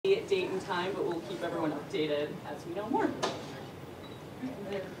date and time, but we'll keep everyone updated as we know more.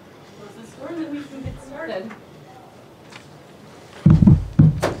 There was the score, and then we can get started.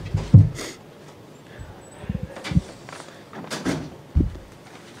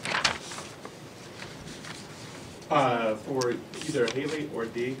 For either Haley or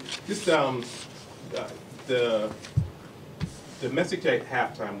Dee, just the message at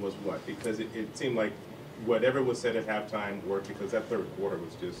halftime was what? Because it seemed like whatever was said at halftime worked, because that third quarter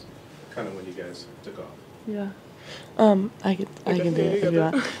was just kind of when you guys took off. Yeah. I can do it if you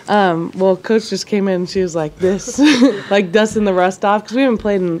want. Well, Coach just came in and she was like this, like dusting the rust off, because we haven't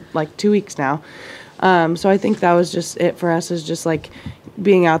played in like 2 weeks now. So I think that was just it for us, is just like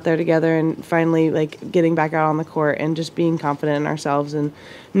being out there together and finally like getting back out on the court and just being confident in ourselves and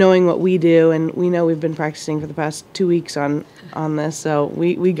knowing what we do. And we know we've been practicing for the past 2 weeks on this, so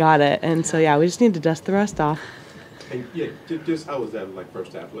we got it. And so yeah, we just need to dust the rust off. And yeah, just how was that like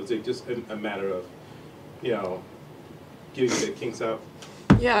first half? Was it just a matter of, you know, getting the kinks out?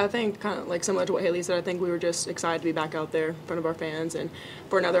 Yeah, I think kind of like similar to what Haley said, I think we were just excited to be back out there in front of our fans and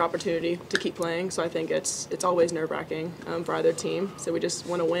for another opportunity to keep playing. So I think it's always nerve-wracking for either team. So we just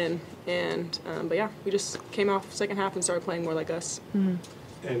want to win. And but yeah, we just came off second half and started playing more like us. Mm-hmm.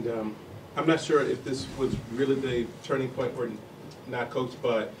 And I'm not sure if this was really the turning point or not, Coach,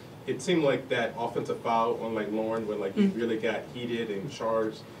 but it seemed like that offensive foul on like Lauren, where like you really got heated and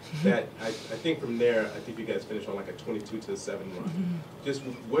charged. That I think from there, I think you guys finished on like a 22-7 run. Just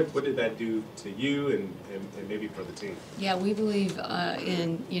what did that do to you and maybe for the team? Yeah, we believe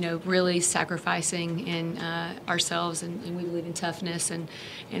in really sacrificing in ourselves, and we believe in toughness and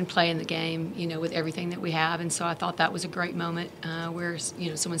playing the game with everything that we have. And so I thought that was a great moment where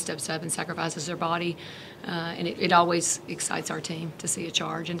someone steps up and sacrifices their body, and it always excites our team to see a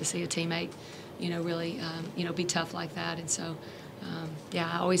charge and to see a teammate really be tough like that. And so. Yeah,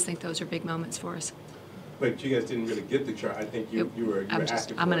 I always think those are big moments for us. But you guys didn't really get the chart. I think you were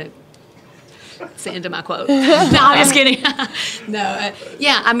active. I'm going to say into my quote. No, I'm just kidding. No,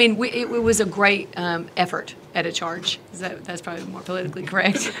 yeah, I mean, it was a great effort at a charge. That's probably more politically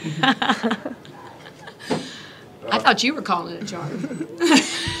correct. I thought you were calling it a charge.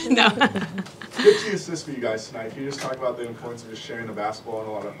 No. Good key assists for you guys tonight. Can you just talk about the importance of just sharing the basketball and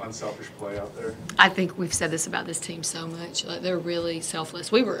a lot of unselfish play out there? I think we've said this about this team so much. Like, they're really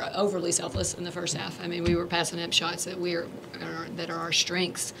selfless. We were overly selfless in the first half. I mean, we were passing up shots that that are our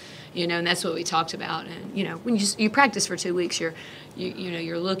strengths, and that's what we talked about. And when you practice for 2 weeks,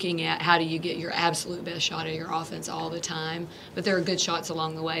 you're looking at how do you get your absolute best shot of your offense all the time. But there are good shots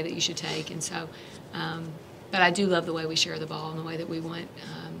along the way that you should take, and so. But I do love the way we share the ball and the way that we want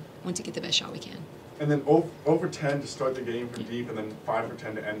to get the best shot we can. And then 0 for 10 to start the game from deep, and then 5 for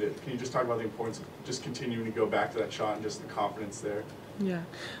 10 to end it. Can you just talk about the importance of just continuing to go back to that shot and just the confidence there? Yeah.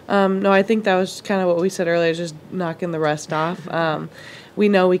 No, I think that was kind of what we said earlier, just knocking the rust off. We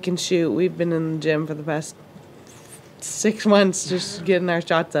know we can shoot. We've been in the gym for the past 6 months just getting our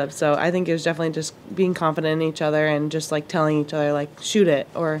shots up. So I think it was definitely just being confident in each other and just like telling each other like shoot it,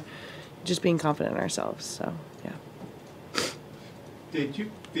 or just being confident in ourselves. So yeah. Did you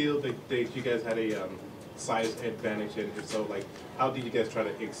feel that you guys had a size advantage, and if so, like how did you guys try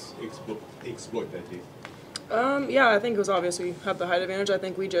to exploit that, Dee? Yeah, I think it was obvious we had the height advantage. I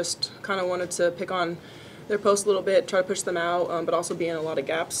think we just kind of wanted to pick on their post a little bit, try to push them out, but also be in a lot of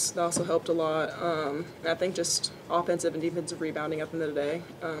gaps. That also helped a lot. And I think just offensive and defensive rebounding at the end of the day,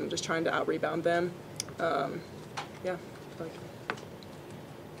 just trying to out-rebound them. Yeah.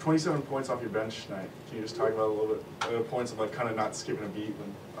 27 points off your bench tonight. Can you just talk about a little bit points of like kind of not skipping a beat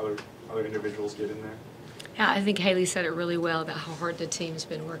when other individuals get in there? Yeah, I think Haley said it really well about how hard the team's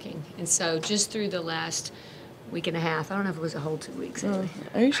been working. And so just through the last week and a half, I don't know if it was a whole 2 weeks. Are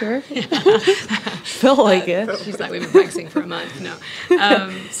you sure? Felt like it. She's like, we've been practicing for a month. No.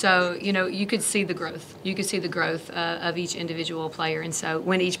 So, you could see the growth. You could see the growth of each individual player. And so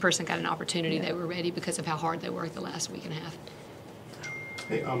when each person got an opportunity, they were ready because of how hard they worked the last week and a half.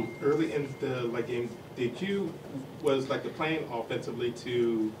 Hey, early in the game, was the plan offensively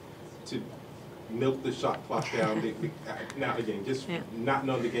to milk the shot clock down? Now again, just not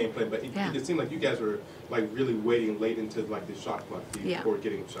knowing the game plan, but it seemed like you guys were really waiting late into the shot clock before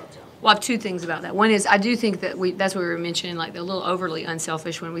getting shots off. Well, I have 2 things about that. One is I do think that that's what we were mentioning, like the little overly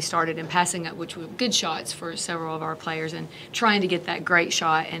unselfish when we started and passing up, which were good shots for several of our players, and trying to get that great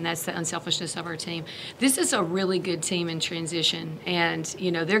shot, and that's the unselfishness of our team. This is a really good team in transition, and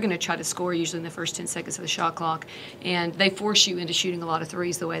they're going to try to score usually in the first 10 seconds of the shot clock, and they force you into shooting a lot of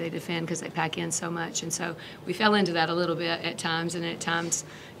threes the way they defend because they pack in so much, and so we fell into that a little bit at times, and at times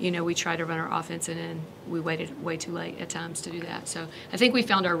we try to run our offense and then we waited way too late at times to do that. So I think we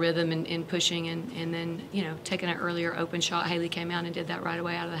found our rhythm in pushing and then, you know, taking an earlier open shot. Haley came out and did that right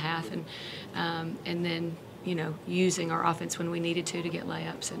away out of the half, and then, you know, using our offense when we needed to get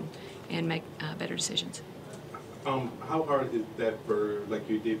layups and make better decisions. How hard is that for, like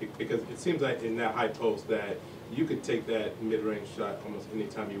you did, because it seems like in that high post that you could take that mid-range shot almost any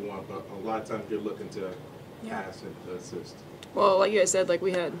time you want, but a lot of times you're looking to pass and assist. Well, like you guys said, like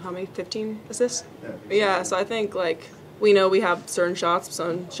we had how many? 15 assists. Yeah. Yeah. So I think like we know we have certain shots.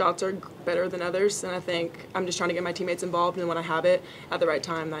 Some shots are better than others, and I think I'm just trying to get my teammates involved. And when I have it at the right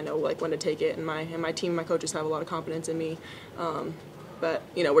time, I know like when to take it. And my team, my coaches have a lot of confidence in me. But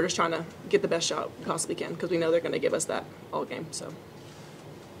you know, we're just trying to get the best shot we possibly can because we know they're going to give us that all game. So.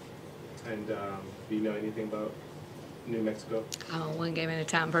 And do you know anything about New Mexico? I'm a one game at a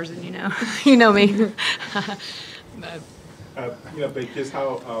time person, you know. You know me. But, You know, but just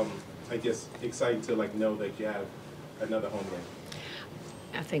how, I guess, exciting to like know that you have another home game.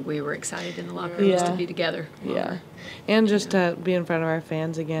 I think we were excited in the locker room just to be together. Yeah, and just to be in front of our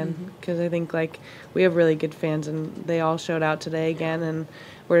fans again, because I think like we have really good fans, and they all showed out today again, and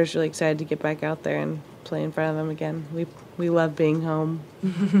we're just really excited to get back out there and play in front of them again. We love being home.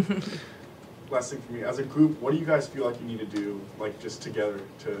 Last thing for me, as a group, what do you guys feel like you need to do, like just together,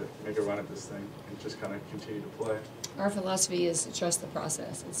 to make a run at this thing and just kind of continue to play? Our philosophy is to trust the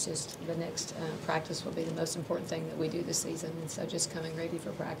process. It's just the next practice will be the most important thing that we do this season. And so just coming ready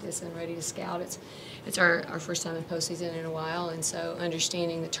for practice and ready to scout. It's our first time in postseason in a while. And so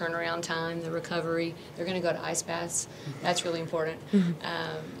understanding the turnaround time, the recovery, they're going to go to ice baths. That's really important.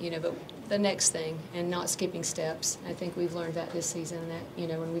 You know, but the next thing and not skipping steps. I think we've learned that this season that, you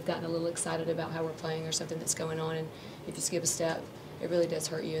know, when we've gotten a little excited about how we're playing or something that's going on, and if you skip a step, it really does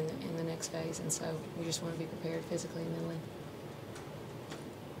hurt you in the next phase, and so we just want to be prepared physically and mentally.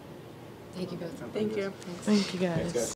 Thank you both. Thank you. Thanks. Thank you guys. Thanks, guys.